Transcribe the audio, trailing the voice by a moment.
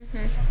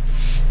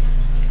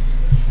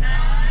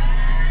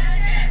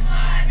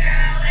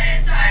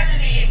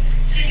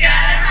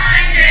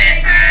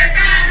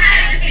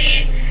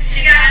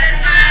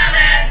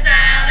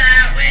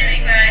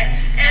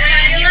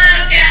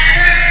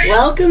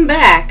Welcome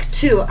back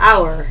to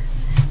our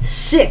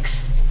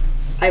 6th,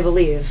 I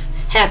believe,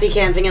 Happy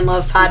Camping and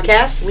Love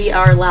podcast. We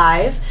are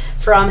live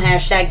from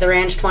 #The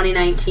Ranch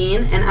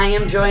 2019, and I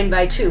am joined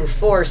by 2,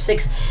 4,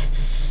 6,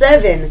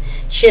 7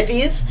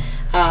 chippies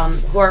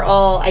who are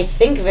all, I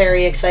think,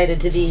 very excited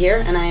to be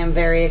here, and I am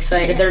very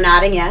excited. They're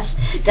nodding yes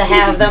to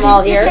have them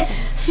all here.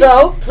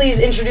 So please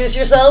introduce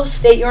yourselves,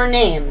 state your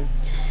name,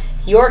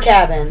 your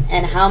cabin,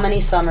 and how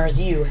many summers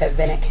you have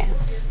been at camp.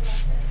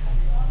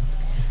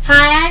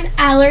 Hi, I'm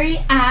Ellery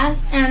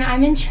F., and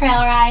I'm in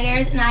Trail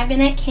Riders, and I've been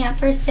at camp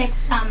for 6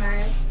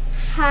 summers.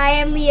 Hi,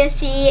 I'm Leah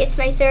C. It's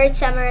my 3rd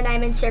summer, and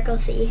I'm in Circle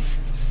C.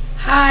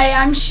 Hi,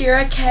 I'm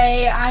Shira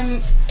K.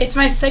 It's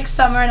my 6th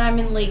summer, and I'm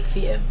in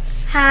Lakeview.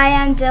 Hi,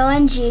 I'm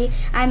Dylan G.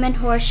 I'm in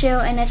Horseshoe,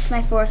 and it's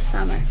my 4th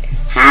summer.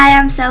 Hi,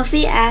 I'm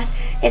Sophie S.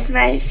 It's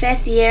my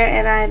 5th year,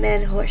 and I'm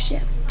in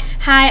Horseshoe.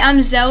 Hi,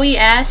 I'm Zoe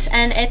S.,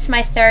 and it's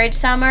my 3rd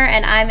summer,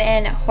 and I'm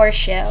in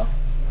Horseshoe.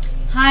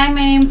 Hi,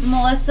 my name's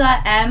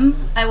Melissa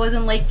M. I was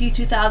in Lakeview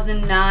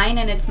 2009,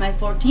 and it's my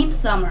 14th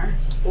summer.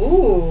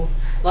 Ooh,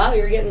 wow,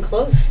 you're getting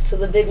close to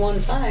the big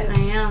 1-5. I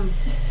am.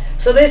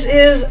 So this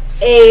is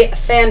a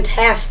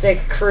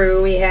fantastic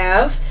crew we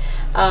have,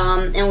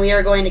 and we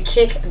are going to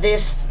kick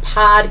this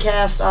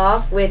podcast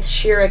off with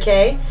Shira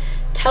K.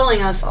 telling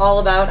us all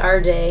about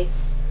our day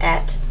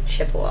at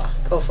Chippewa.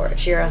 Go for it,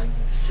 Shira.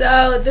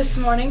 So this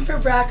morning for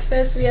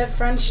breakfast, we had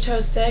French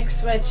toast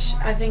sticks, which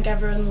I think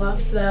everyone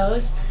loves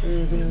those.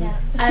 Mm-hmm. Yeah.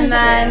 And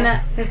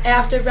then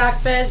after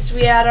breakfast,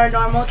 we had our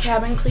normal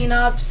cabin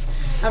cleanups.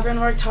 Everyone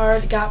worked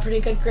hard, got pretty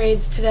good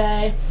grades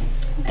today.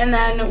 And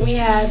then we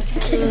had...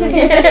 Who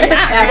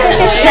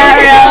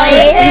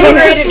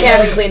graded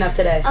cabin cleanup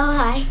today? Oh,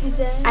 hi.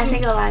 I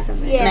think Eliza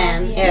may.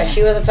 Yeah,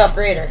 she was a tough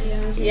grader. Yeah.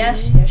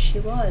 Yes, she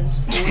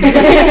was.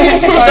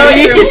 There's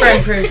always room for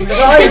improvement. There's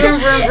always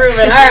room for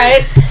improvement. All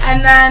right.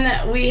 And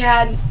then we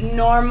had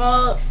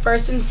normal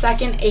 1st and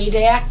 2nd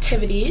A-Day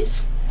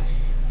activities.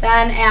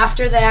 Then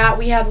after that,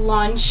 we had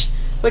lunch,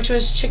 which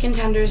was chicken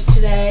tenders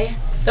today.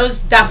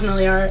 Those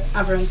definitely are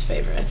everyone's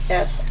favorites.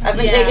 Yes. I've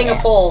been taking a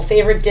poll.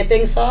 Favorite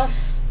dipping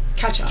sauce?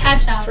 Ketchup.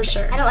 Ketchup. For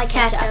sure. I don't like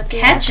ketchup.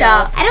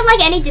 Ketchup. I don't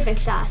like any dipping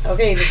sauce.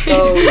 Okay, just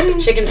go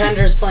chicken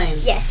tenders plain.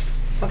 Yes.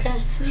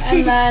 Okay.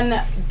 And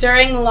then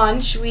during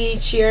lunch, we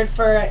cheered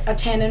for a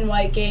tan and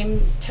white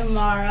game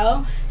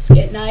tomorrow,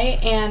 skit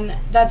night, and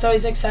that's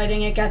always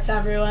exciting. It gets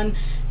everyone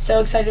so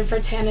excited for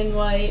tan and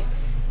white,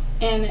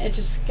 and it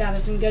just got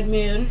us in good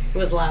mood. It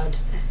was loud.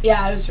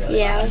 Yeah, it was really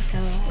Yeah, loud. it was so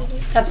loud.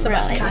 That's the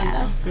really best kind,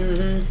 loud. though.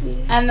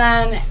 Mm-hmm. And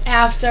then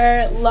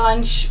after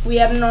lunch, we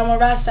had a normal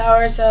rest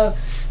hour, so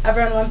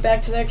everyone went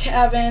back to their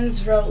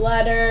cabins, wrote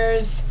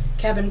letters,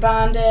 cabin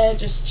bonded,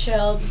 just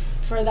chilled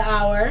for the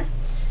hour.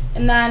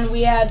 And then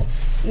we had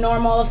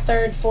normal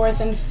 3rd, 4th,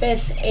 and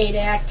 5th A-Day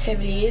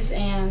activities,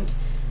 and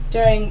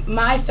during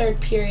my 3rd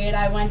period,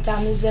 I went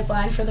down the zip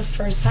line for the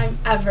first time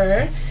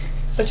ever,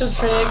 which was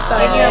pretty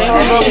exciting.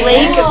 The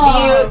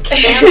Lakeview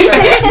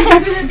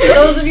campground. For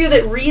those of you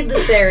that read the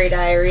Sari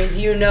Diaries,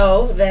 you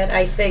know that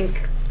I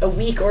think a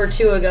week or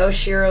 2 ago,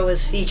 Shira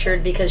was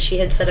featured because she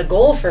had set a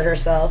goal for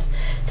herself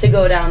to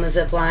go down the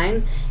zip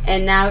line,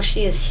 and now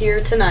she is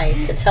here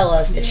tonight to tell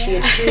us that she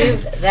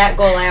achieved that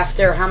goal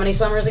after how many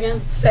summers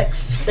again? 6.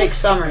 6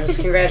 summers.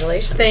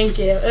 Congratulations. Thank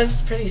you. It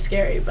was pretty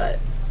scary, but...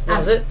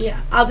 Was it?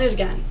 Yeah, I'll do it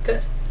again.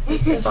 Good.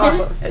 It's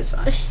awesome. It was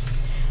fun.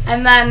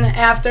 And then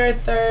after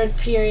 3rd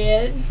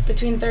period,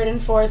 between 3rd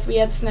and 4th, we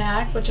had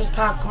snack, which was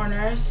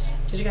popcorners.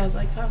 Did you guys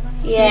like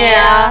popcorners?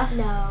 Yeah.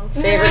 No.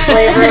 Favorite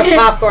flavor of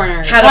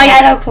popcorners?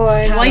 Kettle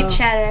corn. White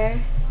cheddar.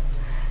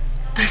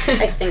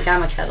 I think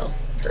I'm a kettle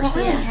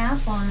person. I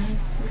have one.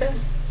 Okay.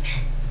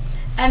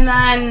 And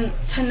then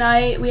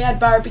tonight we had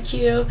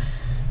barbecue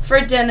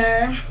for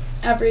dinner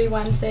every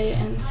Wednesday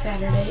and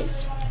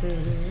Saturdays.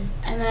 Mm-hmm.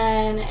 And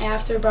then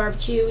after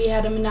barbecue, we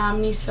had a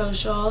Menominee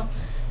social.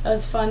 It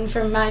was fun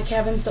for my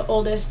cabin's the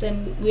oldest,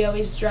 and we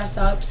always dress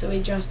up, so we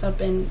dressed up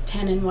in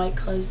tan and white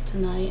clothes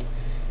tonight,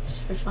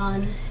 just for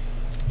fun.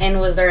 And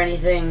was there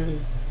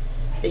anything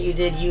that you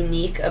did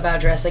unique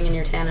about dressing in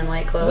your tan and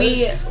white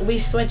clothes? We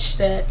switched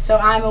it, so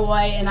I'm a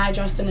white, and I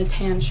dressed in a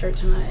tan shirt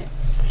tonight.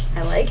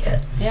 I like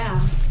it.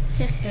 Yeah,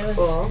 it was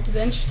Cool. It was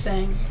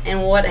interesting.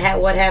 And what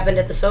happened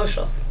at the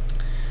social?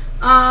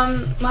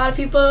 A lot of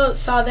people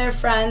saw their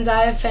friends.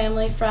 I have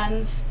family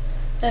friends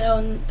that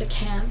own the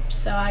camp,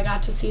 so I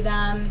got to see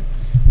them.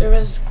 There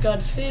was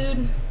good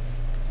food.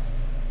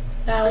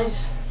 It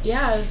was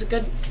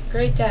a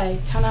great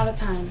day. 10 out of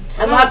 10.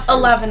 10 out of 10.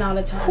 11 out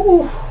of 10.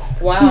 Ooh,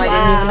 wow, I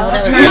didn't even know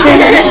that was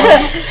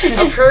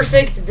possible. A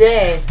perfect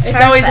day. It's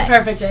always a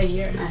perfect day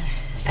here.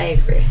 I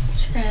agree.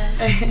 True.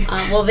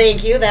 Well,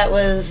 thank you. That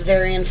was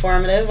very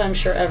informative. I'm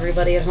sure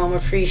everybody at home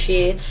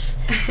appreciates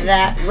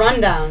that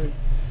rundown.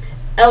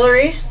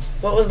 Ellery,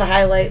 what was the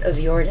highlight of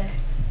your day?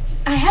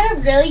 I had a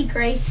really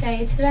great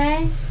day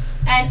today,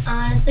 and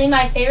honestly,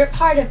 my favorite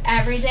part of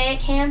every day at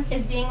camp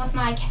is being with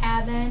my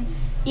cabin.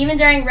 Even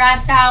during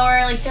rest hour,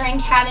 like during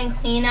cabin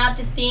cleanup,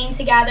 just being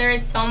together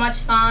is so much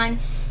fun,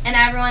 and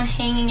everyone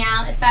hanging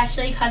out,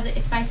 especially because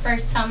it's my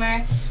first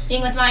summer,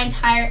 being with my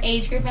entire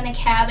age group in a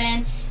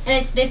cabin.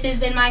 And this has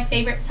been my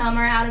favorite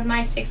summer out of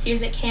my 6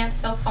 years at camp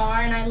so far,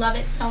 and I love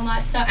it so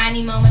much. So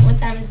any moment with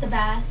them is the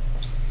best.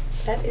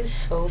 That is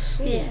so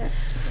sweet. Yeah.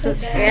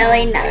 That's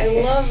really I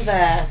nice. love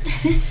that.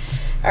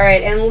 All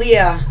right, and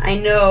Leah, I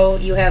know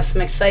you have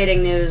some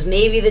exciting news.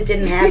 Maybe that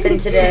didn't happen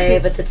today,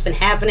 but that's been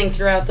happening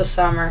throughout the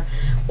summer.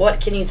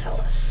 What can you tell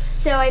us?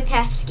 So I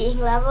passed skiing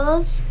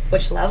levels.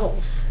 Which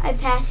levels? I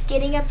passed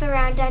getting up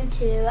around on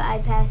 2. I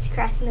passed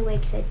crossing the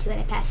wakes at 2,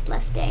 and I passed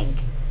lifting.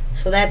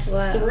 So that's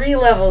Wow. 3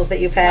 levels that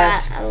you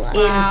passed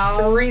Wow.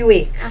 in 3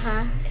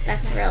 weeks.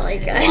 That's really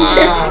good.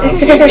 Wow.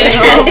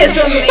 That is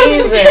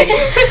amazing.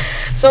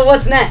 So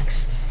what's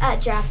next?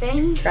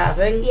 Dropping.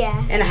 Dropping?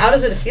 Yeah. And how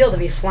does it feel to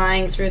be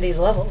flying through these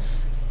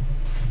levels?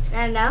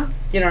 I don't know.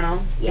 You don't know?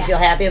 You Yeah. feel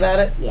happy about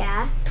it?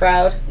 Yeah.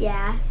 Proud?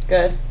 Yeah.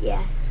 Good? Yeah.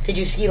 Did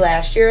you ski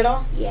last year at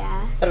all?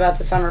 Yeah. What about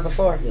the summer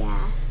before? Yeah.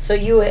 So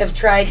you have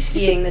tried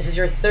skiing. This is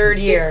your 3rd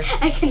year.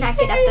 I could not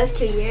get up those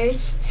 2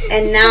 years.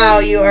 And now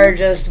you are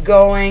just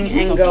going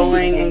and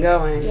going and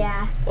going.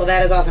 Yeah. Well,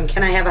 that is awesome.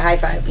 Can I have a high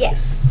five, please?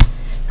 Yes.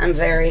 I'm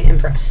very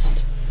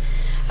impressed.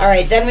 All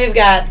right, then we've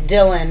got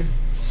Dylan,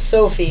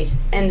 Sophie,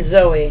 and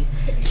Zoe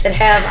that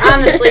have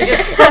honestly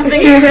just something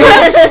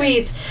so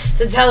sweet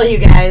to tell you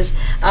guys.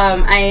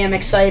 I am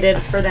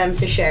excited for them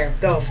to share.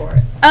 Go for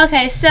it.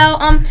 Okay,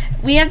 so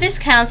we have this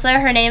counselor.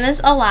 Her name is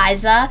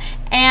Eliza,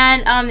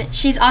 and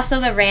she's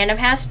also the Random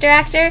House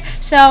director.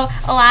 So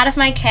a lot of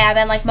my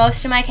cabin, like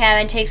most of my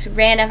cabin, takes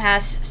Random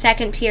House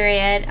second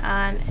period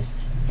on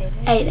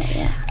 8A,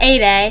 yeah.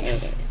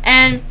 8A,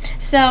 and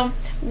so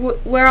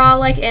we're all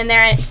like in there,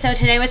 and so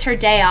today was her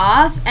day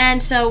off,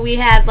 and so we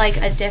had like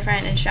a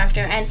different instructor,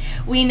 and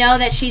we know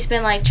that she's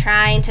been like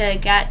trying to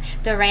get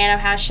the Random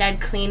House shed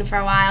clean for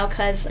a while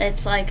because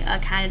it's like a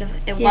kind of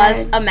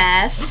was a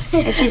mess.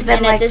 And she's been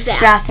And a like disaster.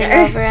 stressing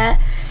over it.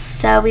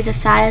 So we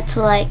decided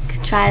to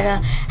like try to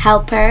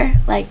help her.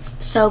 Like,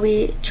 so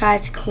we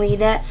tried to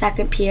clean it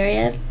second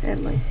period,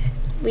 and like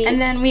And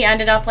then we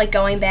ended up like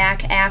going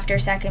back after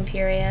second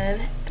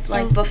period,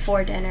 like And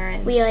before dinner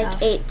and we stuff.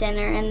 like ate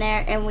dinner in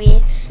there, and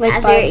we Like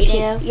as we were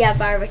eating, barbecue?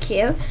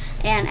 barbecue.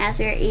 And as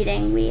we were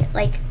eating, we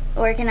like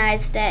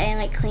organized it and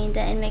like cleaned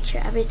it and make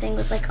sure everything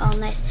was like all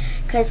nice,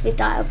 because we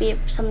thought it would be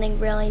something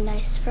really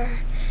nice for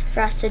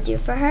us to do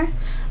for her,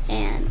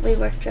 and we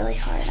worked really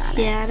hard on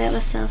it. yeah, and it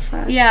was so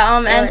fun. Yeah,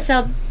 and was-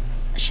 so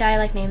should I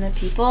like name the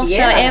people?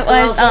 Yeah, so it who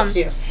else was helped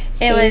you?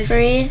 it was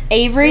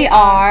Avery,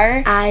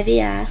 R,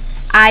 IVF,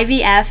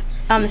 IVF,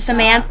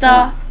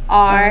 Samantha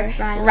R,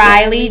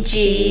 Riley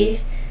G,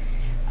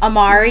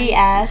 Amari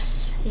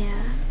S. Yeah,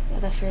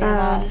 The 3 of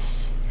Um,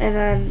 us. and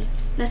then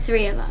the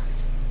 3 of us.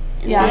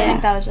 Yeah, I yeah.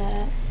 think that was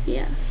it.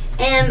 Yeah.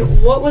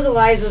 And what was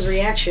Eliza's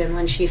reaction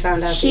when she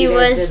found out She that you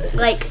guys was did this?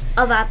 like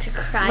about to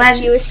cry.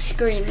 When- She was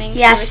screaming.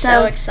 Yeah, she was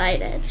so- so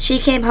excited. she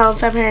came home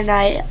from her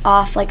night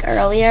off like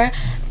earlier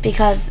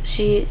because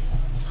she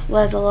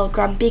was a little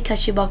grumpy because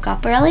she woke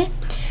up early.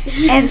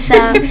 And so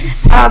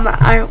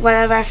one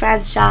of our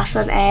friends,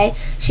 Jocelyn A.,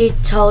 she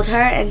told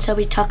her, and so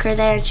we took her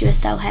there, and she was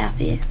so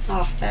happy.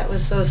 Oh, that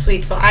was so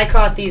sweet. So I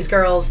caught these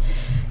girls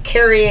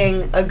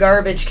carrying a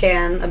garbage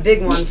can, a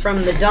big one, from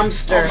the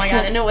dumpster Oh my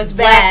god, and it was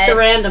back wet. to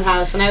Random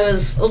House, and I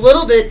was a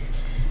little bit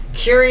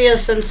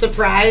curious and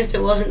surprised.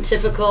 It wasn't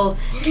typical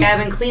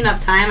cabin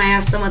cleanup time. I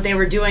asked them what they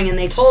were doing, and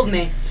they told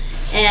me,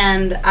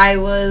 and I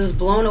was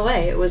blown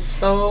away. It was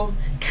so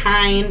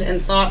kind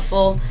and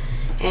thoughtful,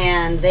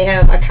 and they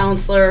have a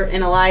counselor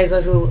in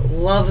Eliza who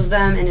loves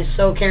them and is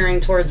so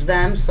caring towards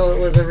them, so it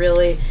was a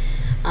really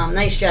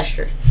nice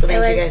gesture. So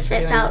thank you guys for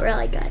doing It felt that.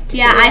 really good. to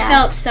Yeah, do I that.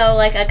 felt so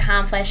like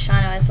accomplished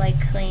when it was like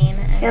clean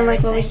And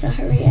like when we everything. saw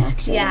her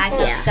reaction. Yeah, I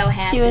felt Yeah. so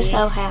happy. She was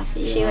so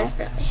happy. She yeah. was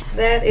really happy.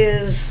 That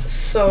is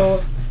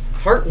so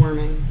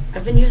heartwarming.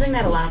 I've been using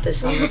that a lot this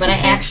summer, but I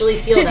actually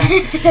feel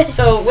that.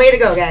 So, way to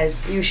go,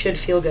 guys. You should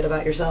feel good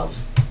about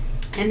yourselves.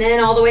 And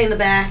then all the way in the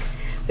back,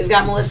 we've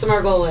got Melissa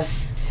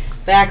Margolis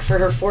back for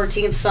her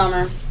 14th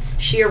summer.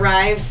 She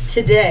arrived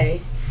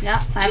today. Yeah,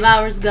 5 She's-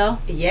 hours ago.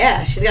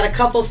 Yeah, she's got a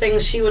couple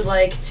things she would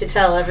like to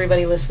tell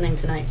everybody listening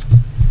tonight.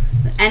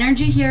 The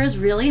energy here is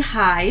really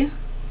high.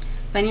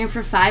 Been here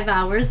for 5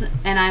 hours,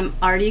 and I'm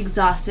already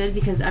exhausted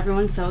because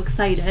everyone's so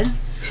excited.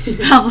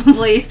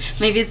 Probably,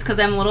 maybe it's because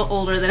I'm a little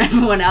older than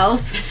everyone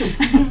else.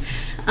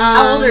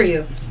 How old are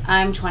you?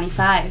 I'm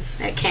 25.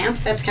 At camp?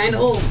 That's kind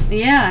of old.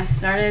 Yeah, I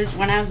started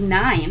when I was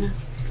 9.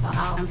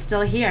 Wow. I'm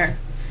still here.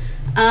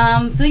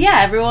 So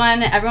yeah,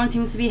 everyone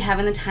seems to be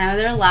having the time of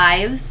their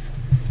lives.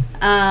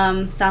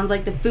 Sounds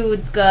like the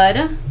food's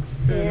good.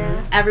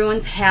 Yeah.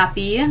 Everyone's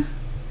happy,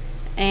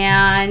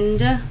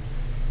 and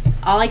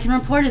all I can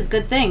report is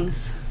good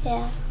things.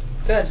 Yeah.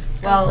 Good.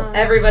 Well,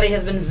 everybody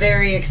has been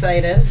very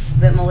excited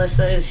that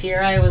Melissa is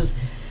here. I was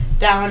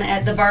down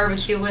at the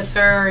barbecue with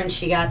her, and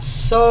she got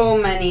so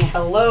many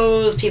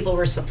hellos. People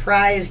were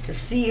surprised to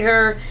see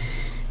her.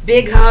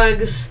 Big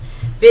hugs,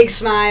 big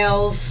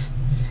smiles.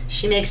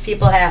 She makes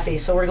people happy.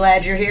 So we're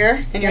glad you're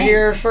here, and you're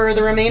here for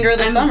the remainder of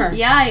the summer.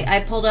 Yeah, I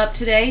pulled up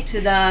today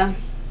to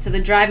the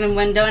drive-in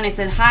window and I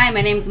said, "Hi,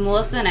 my name's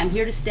Melissa, and I'm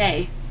here to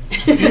stay."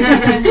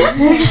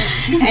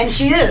 And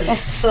she is.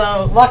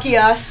 So lucky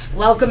us.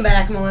 Welcome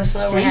back,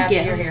 Melissa. We're happy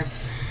you're here.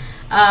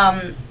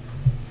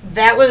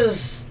 That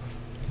was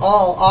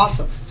all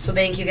awesome. So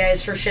thank you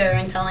guys for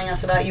sharing, telling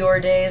us about your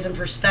days and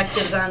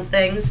perspectives on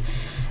things.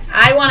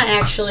 I want to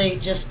actually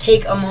just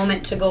take a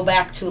moment to go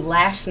back to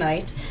last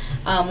night.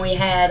 We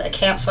had a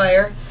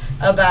campfire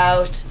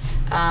about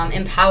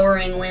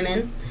empowering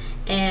women,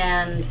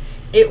 and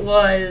it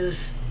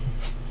was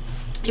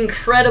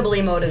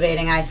incredibly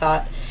motivating, I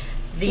thought.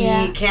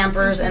 The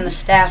campers and the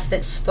staff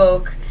that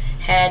spoke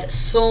had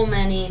so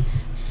many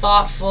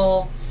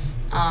thoughtful,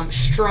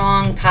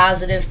 strong,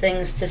 positive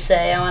things to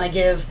say. I want to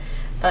give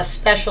a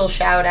special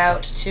shout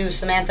out to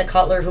Samantha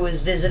Cutler, who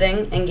was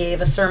visiting and gave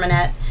a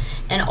sermonette,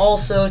 and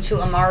also to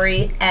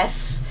Amari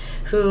S.,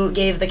 who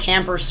gave the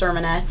camper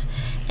sermonette.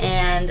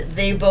 And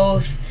they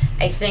both,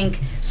 I think,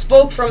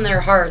 spoke from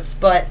their hearts,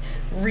 but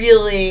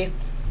really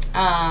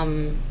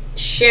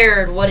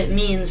shared what it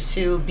means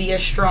to be a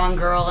strong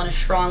girl and a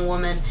strong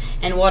woman,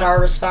 and what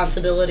our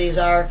responsibilities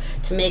are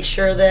to make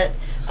sure that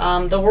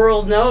the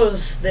world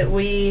knows that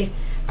we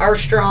are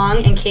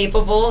strong and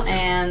capable.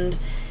 And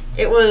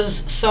it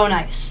was so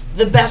nice.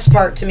 The best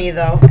part to me,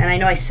 though, and I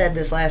know I said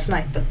this last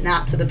night, but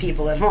not to the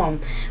people at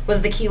home,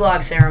 was the key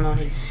log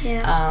ceremony.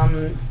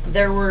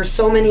 There were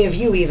so many of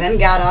you even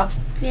got up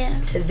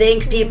to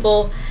thank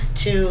people,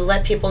 to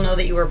let people know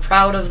that you were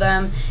proud of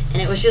them,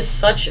 and it was just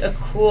such a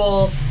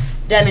cool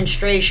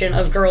demonstration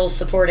of girls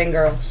supporting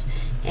girls.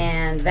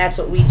 And that's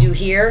what we do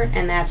here,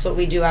 and that's what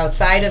we do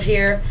outside of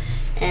here,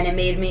 and it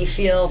made me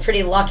feel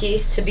pretty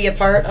lucky to be a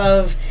part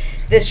of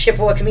this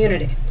Chippewa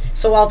community.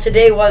 So while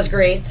today was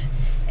great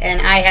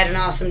and I had an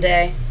awesome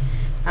day,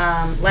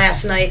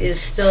 last night is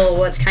still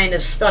what's kind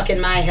of stuck in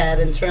my head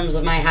in terms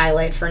of my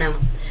highlight for now.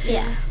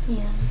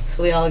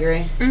 So we all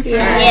agree? Yeah. Good.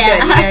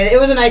 You guys, it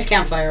was a nice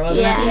campfire,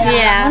 wasn't it?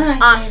 Yeah. One of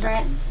my Awesome.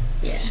 favorites.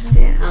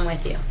 Yeah, I'm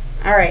with you.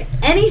 All right.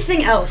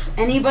 Anything else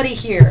anybody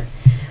here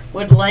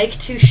would like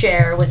to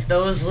share with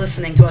those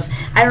listening to us?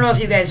 I don't know if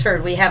you guys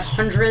heard, we have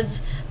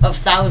hundreds of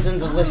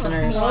thousands of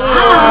listeners.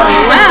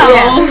 Wow.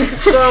 Yeah.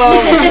 So,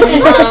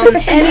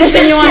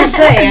 anything you want to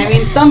say? I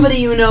mean, somebody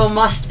you know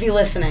must be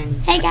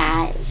listening. Hey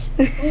guys.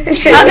 Okay.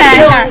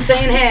 Dylan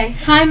saying hey.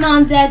 Hi,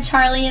 Mom, Dad,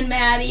 Charlie, and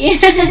Maddie.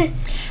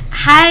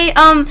 Hi,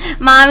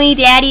 Mommy,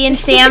 Daddy, and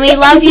Sammy.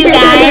 Love you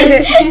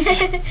guys.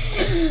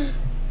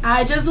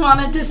 I just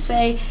wanted to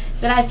say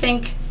that I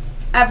think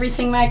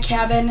everything my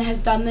cabin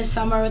has done this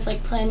summer with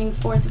like planning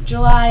 4th of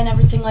July and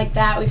everything like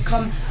that, we've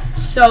come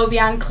so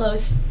beyond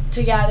close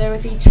together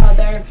with each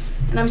other,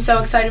 and I'm so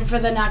excited for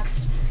the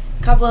next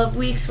couple of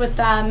weeks with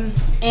them,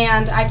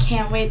 and I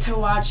can't wait to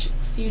watch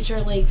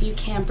future Lakeview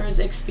campers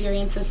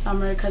experience this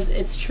summer, because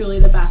it's truly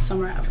the best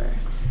summer ever.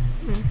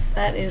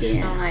 That is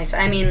so nice.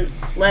 I mean,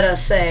 let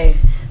us say,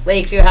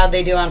 Lakeview, how'd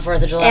they do on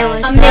 4th of July? It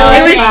was so good.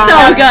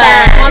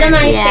 One of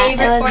my Yeah,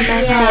 favorite it was 4th of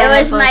my July. It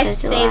was my 4th of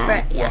July.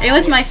 favorite. Yeah. It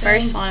was my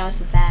first one. It was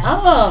the best.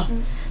 Oh,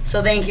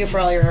 so thank you for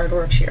all your hard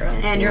work, Shira,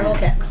 and your whole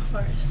cabin. Of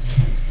course.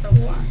 It's so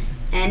fun.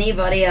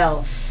 Anybody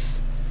else?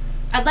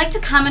 I'd like to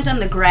comment on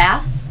the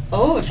grass.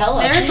 Oh, tell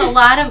us. There's a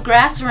lot of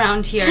grass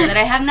around here that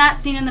I have not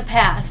seen in the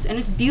past, and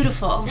it's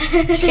beautiful.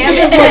 Camp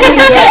is looking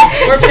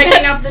good. We're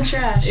picking up the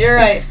trash. You're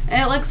right.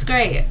 And it looks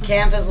great.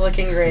 Camp is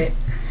looking great.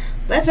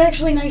 That's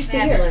actually nice to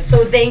hear.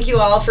 So thank you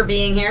all for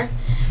being here,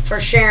 for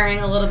sharing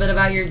a little bit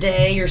about your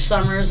day, your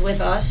summers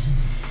with us.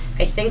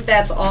 I think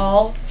that's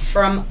all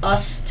from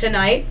us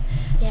tonight.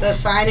 So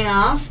signing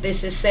off,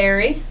 this is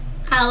Sari.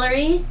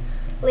 Ellery.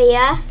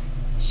 Leah,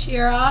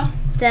 Shira.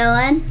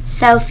 Dylan,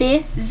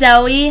 Sophie.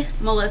 Zoe.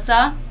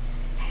 Melissa.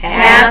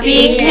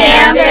 Happy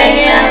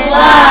camping and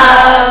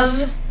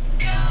love.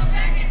 You'll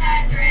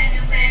recognize her and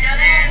you'll say, now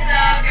there's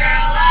a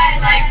girl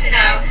I'd like to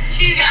know.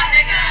 She's got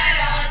the good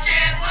old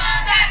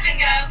Chippewa tap and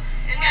go.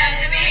 And goes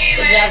to be Good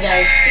with job,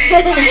 guys. her.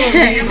 What do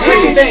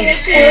you think? It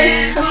was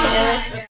so